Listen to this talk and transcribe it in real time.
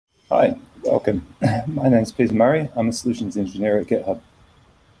Hi, welcome. My name is Peter Murray. I'm a solutions engineer at GitHub.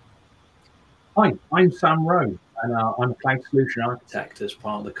 Hi, I'm Sam Rowe, and I'm a cloud solution architect as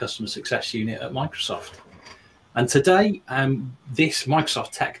part of the customer success unit at Microsoft. And today, this Microsoft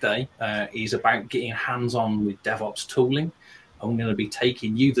Tech Day is about getting hands-on with DevOps tooling. I'm going to be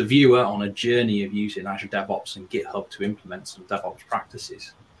taking you, the viewer, on a journey of using Azure DevOps and GitHub to implement some DevOps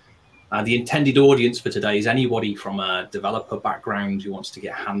practices. The intended audience for today is anybody from a developer background who wants to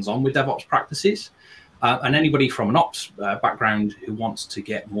get hands-on with DevOps practices, and anybody from an ops background who wants to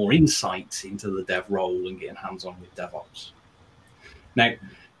get more insight into the dev role and getting hands-on with DevOps. Now,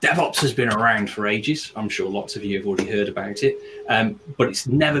 DevOps has been around for ages. I'm sure lots of you have already heard about it, but it's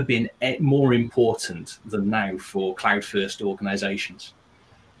never been more important than now for cloud-first organizations.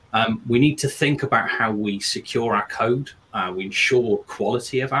 We need to think about how we secure our code, we ensure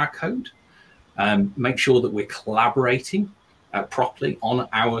quality of our code, make sure that we're collaborating properly on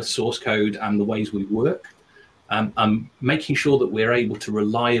our source code and the ways we work, making sure that we're able to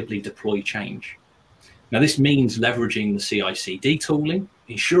reliably deploy change. Now, this means leveraging the CI/CD tooling,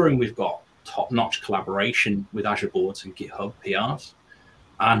 ensuring we've got top-notch collaboration with Azure boards and GitHub PRs.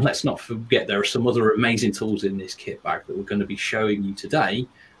 And let's not forget there are some other amazing tools in this kit bag that we're going to be showing you today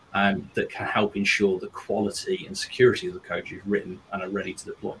that can help ensure the quality and security of the code you've written and are ready to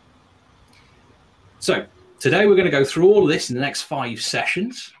deploy. So today we're going to go through all of this in the next 5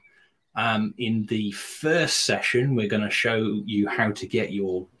 sessions. In the first session, we're going to show you how to get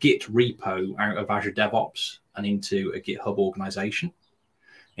your Git repo out of Azure DevOps and into a GitHub organization.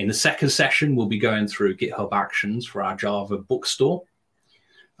 In the second session, we'll be going through GitHub Actions for our Java bookstore.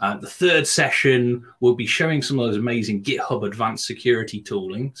 The third session, we'll be showing some of those amazing GitHub advanced security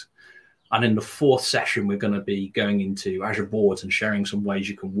toolings. And in the fourth session, we're going to be going into Azure boards and sharing some ways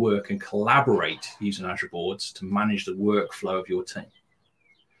you can work and collaborate using Azure boards to manage the workflow of your team.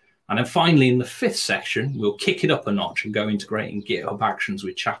 And then finally, in the fifth section, we'll kick it up a notch and go integrating GitHub Actions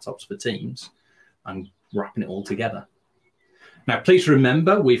with ChatOps for Teams and wrapping it all together. Now, please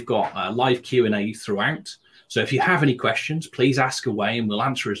remember, we've got a live Q&A throughout. So if you have any questions, please ask away and we'll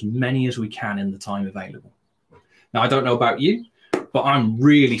answer as many as we can in the time available. Now, I don't know about you, but I'm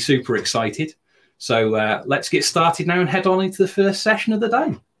really super excited. So let's get started now and head on into the first session of the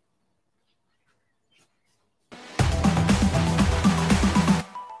day.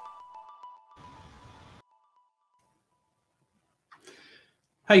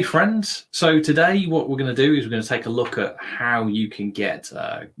 Hey friends, so today what we're going to do is we're going to take a look at how you can get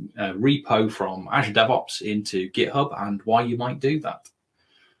a repo from Azure DevOps into GitHub and why you might do that.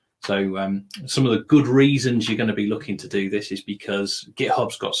 So some of the good reasons you're going to be looking to do this is because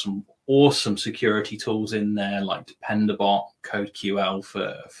GitHub's got some awesome security tools in there like Dependabot, CodeQL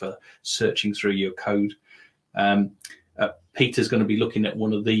for searching through your code. Peter's going to be looking at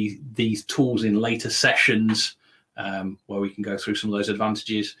one of these tools in later sessions where we can go through some of those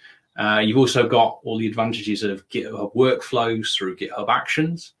advantages. You've also got all the advantages of GitHub workflows through GitHub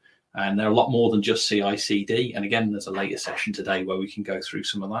Actions, and they're a lot more than just CI/CD. And again, there's a later session today where we can go through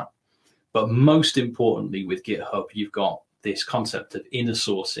some of that. But most importantly, with GitHub, you've got this concept of inner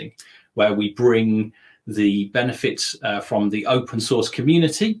sourcing, where we bring the benefits from the open source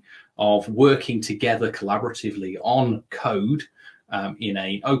community of working together collaboratively on code in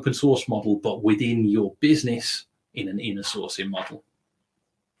an open source model, but within your business in an inner sourcing model.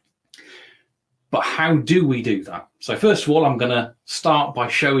 But how do we do that? So first of all, I'm going to start by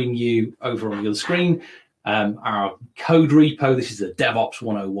showing you over on the other screen our code repo. This is the DevOps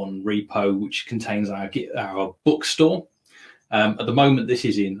 101 repo, which contains our bookstore. At the moment, this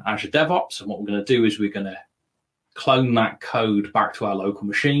is in Azure DevOps. And what we're going to do is we're going to clone that code back to our local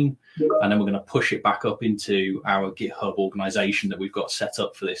machine. And then we're going to push it back up into our GitHub organization that we've got set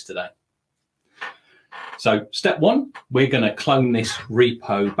up for this today. So step one, we're going to clone this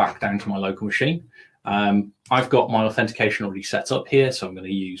repo back down to my local machine. I've got my authentication already set up here, so I'm going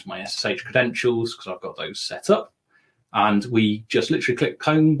to use my SSH credentials because I've got those set up. And we just literally click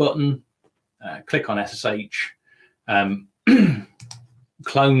clone button, click on SSH,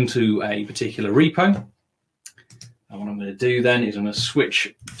 clone to a particular repo. And what I'm going to do then is I'm going to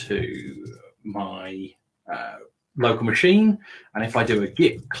switch to my local machine. And if I do a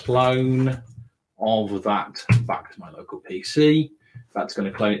git clone of that back to my local PC, that's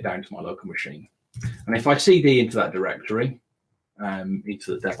going to clone it down to my local machine. And if I CD into that directory,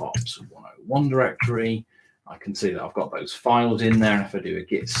 into the DevOps 101 directory, I can see that I've got those files in there. And if I do a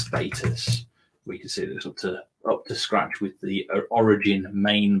git status, we can see that it's up to scratch with the Origin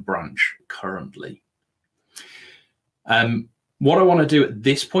main branch currently. What I want to do at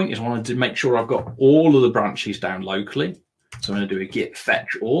this point is I want to make sure I've got all of the branches down locally. So I'm going to do a git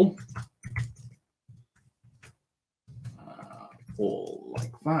fetch all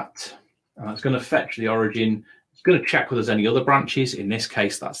like that. And that's going to fetch the origin. It's going to check whether there's any other branches. In this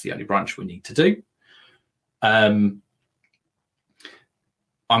case, that's the only branch we need to do. I'm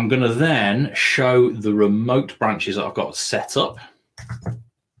going to then show the remote branches that I've got set up.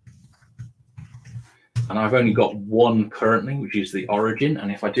 And I've only got one currently, which is the origin.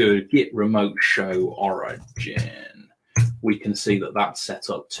 And if I do a git remote show origin, we can see that that's set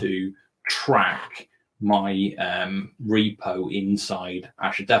up to track my repo inside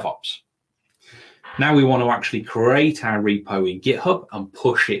Azure DevOps. Now we want to actually create our repo in GitHub and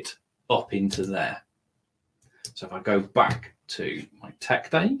push it up into there. So if I go back to my tech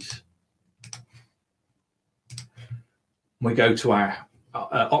days, we go to our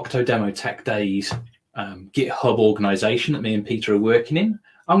Octodemo tech days GitHub organization that me and Peter are working in.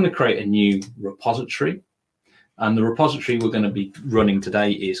 I'm going to create a new repository. And the repository we're going to be running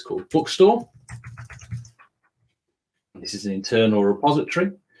today is called Bookstore. This is an internal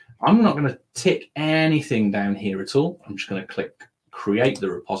repository. I'm not going to tick anything down here at all. I'm just going to click create the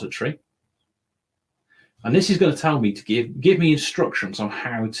repository. And this is going to tell me to give me instructions on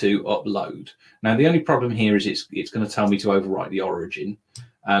how to upload. Now, the only problem here is it's going to tell me to overwrite the origin.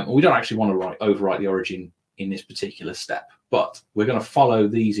 We don't actually want to overwrite the origin in this particular step, but we're going to follow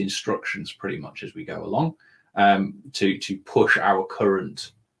these instructions pretty much as we go along to push our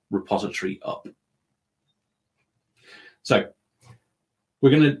current repository up. So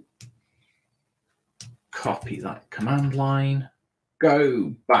we're going to copy that command line,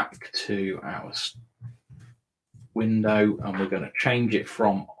 go back to our window, and we're going to change it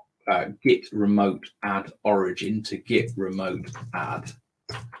from git remote add origin to git remote add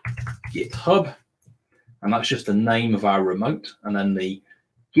GitHub. And that's just the name of our remote, and then the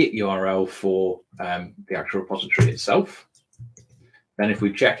Git URL for the actual repository itself. Then if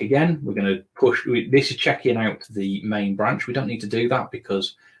we check again, we're going to push, this is checking out the main branch. We don't need to do that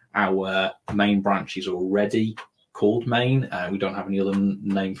because our main branch is already called main. We don't have any other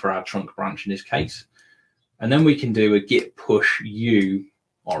name for our trunk branch in this case. And then we can do a git push u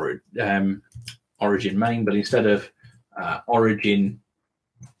origin main, but instead of origin,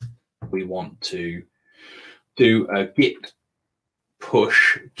 we want to do a git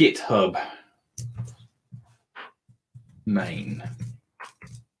push GitHub main.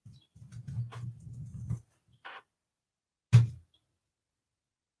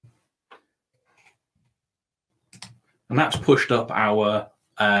 And that's pushed up our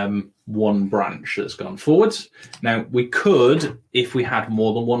one branch that's gone forwards. Now, we could, if we had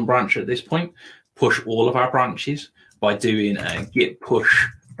more than one branch at this point, push all of our branches by doing a git push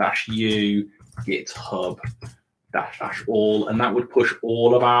 -u GitHub -- all, and that would push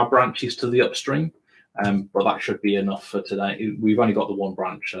all of our branches to the upstream. But that should be enough for today. We've only got the one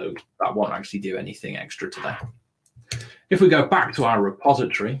branch, so that won't actually do anything extra today. If we go back to our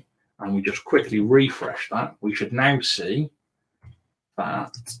repository and we just quickly refresh that, we should now see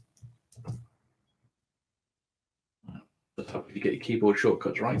that. Let's hope you get your keyboard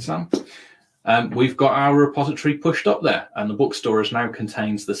shortcuts right, Sam. We've got our repository pushed up there, and the bookstore now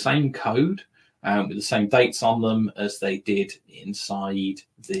contains the same code with the same dates on them as they did inside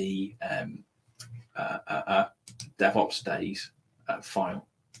the DevOps Days file.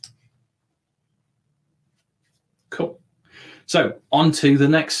 Cool. So on to the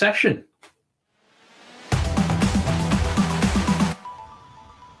next session.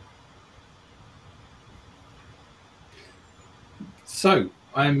 So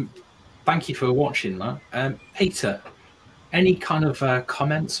thank you for watching that. Peter, any kind of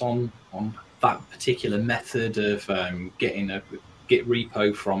comments on that particular method of getting a Git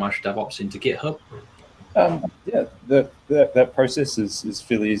repo from Azure DevOps into GitHub? Yeah, that process is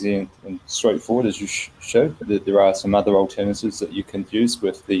fairly easy and straightforward, as you showed. There are some other alternatives that you can use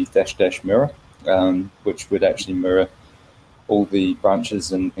with the -- mirror, which would actually mirror all the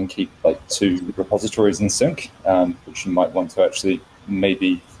branches and keep like 2 repositories in sync, which you might want to actually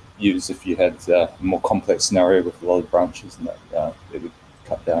maybe use if you had a more complex scenario with a lot of branches, and that it would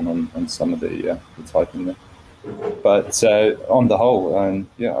cut down on some of the typing there. But on the whole,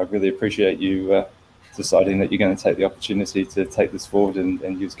 yeah, I really appreciate you deciding that you're going to take the opportunity to take this forward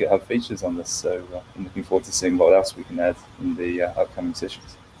and use GitHub features on this. So I'm looking forward to seeing what else we can add in the upcoming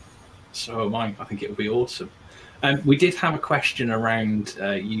sessions. So am I. I think it will be awesome. We did have a question around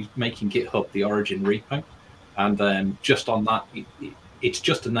you making GitHub the Origin repo, and just on that, it's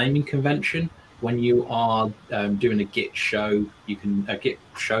just a naming convention. When you are doing a Git show, you can a Git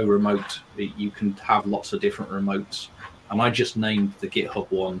show remote. You can have lots of different remotes, and I just named the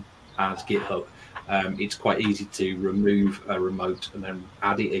GitHub one as GitHub. it's quite easy to remove a remote and then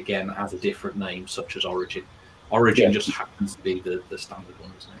add it again as a different name, such as Origin. Origin just happens to be the standard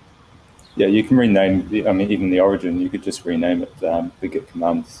one, isn't it? Yeah, you can rename, I mean, even the Origin, you could just rename it. The Git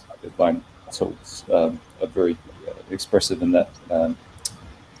commands line tools are very expressive in that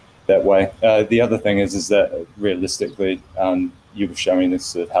way. The other thing is that realistically, you were showing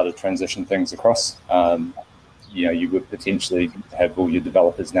us how to transition things across. You would potentially have all your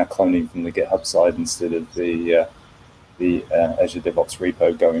developers now cloning from the GitHub side instead of the Azure DevOps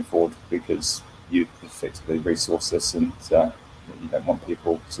repo going forward, because you effectively resource this, and you don't want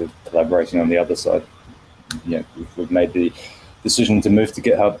people to collaborating on the other side. We've made the decision to move to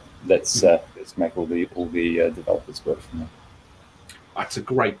GitHub. Let's make all the developers work from there. That's a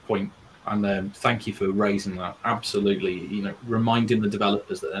great point, and thank you for raising that. Absolutely, reminding the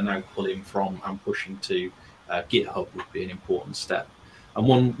developers that they're now pulling from and pushing to GitHub would be an important step. And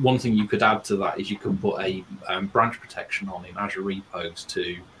one thing you could add to that is you can put a branch protection on in Azure Repos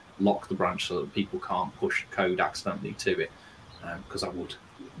to lock the branch so that people can't push code accidentally to it, because that would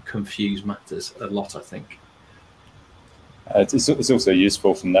confuse matters a lot, I think. It's also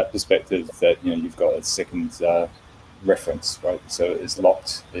useful from that perspective that you've got a second reference, right? So it's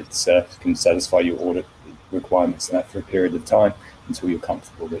locked. It can satisfy your audit requirements in that for a period of time until you're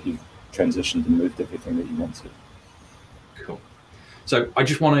comfortable that you've transitioned and moved everything that you want to. Cool. So I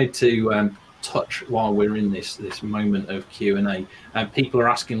just wanted to touch, while we're in this moment of Q&A, people are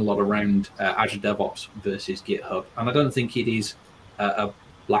asking a lot around Azure DevOps versus GitHub, and I don't think it is a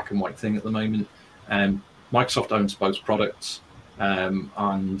black and white thing at the moment. Microsoft owns both products, and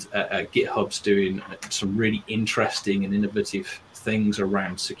GitHub's doing some really interesting and innovative things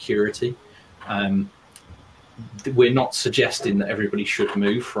around security. We're not suggesting that everybody should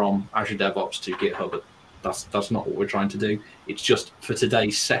move from Azure DevOps to GitHub. That's not what we're trying to do. It's just for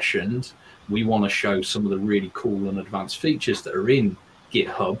today's sessions, we want to show some of the really cool and advanced features that are in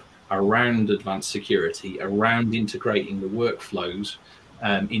GitHub around advanced security, around integrating the workflows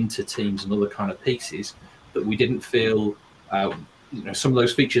into teams and other kind of pieces that we didn't feel, some of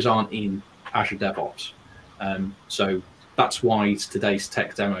those features aren't in Azure DevOps. So that's why today's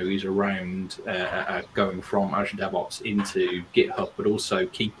tech demo is around going from Azure DevOps into GitHub, but also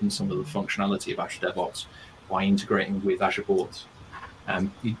keeping some of the functionality of Azure DevOps by integrating with Azure boards.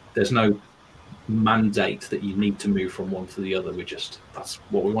 There's no mandate that you need to move from one to the other. That's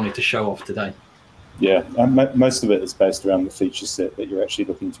what we wanted to show off today. Yeah, most of it is based around the feature set that you're actually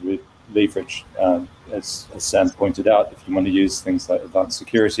looking to leverage. As Sam pointed out, if you want to use things like advanced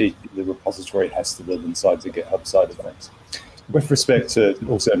security, the repository has to live inside the GitHub side of things. With respect to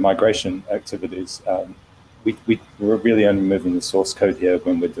also migration activities, we're really only moving the source code here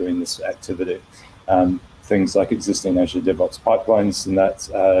when we're doing this activity. Things like existing Azure DevOps pipelines and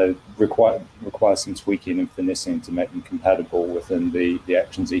that require some tweaking and finessing to make them compatible within the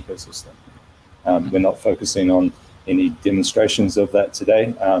Actions ecosystem. We're not focusing on any demonstrations of that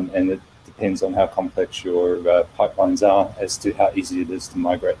today, and it depends on how complex your pipelines are as to how easy it is to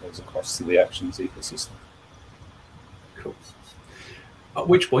migrate those across to the Actions ecosystem. Cool. At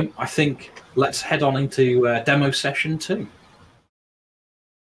which point, I think let's head on into demo session 2.